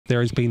there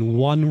has been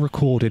one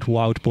recorded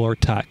wild boar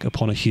attack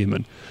upon a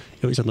human.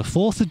 It was on the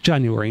 4th of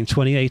January in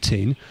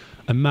 2018.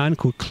 A man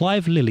called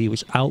Clive Lilly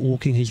was out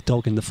walking his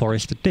dog in the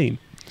Forest of Dean.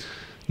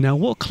 Now,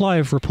 what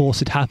Clive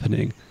reported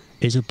happening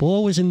is a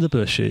boar was in the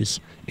bushes,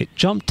 it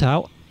jumped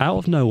out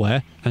of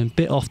nowhere and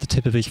bit off the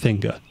tip of his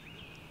finger.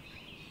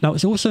 Now,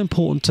 it's also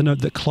important to note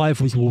that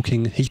Clive was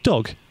walking his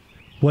dog.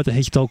 Whether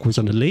his dog was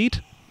on a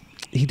lead,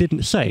 he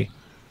didn't say.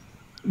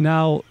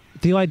 Now,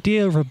 the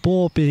idea of a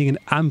boar being an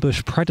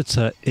ambush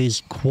predator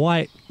is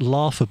quite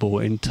laughable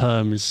in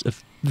terms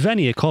of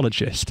any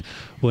ecologist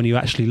when you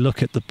actually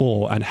look at the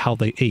boar and how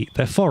they eat.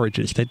 They're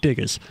foragers, they're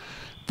diggers.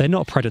 They're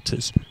not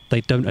predators.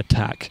 They don't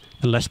attack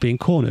unless being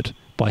cornered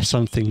by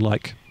something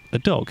like a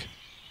dog.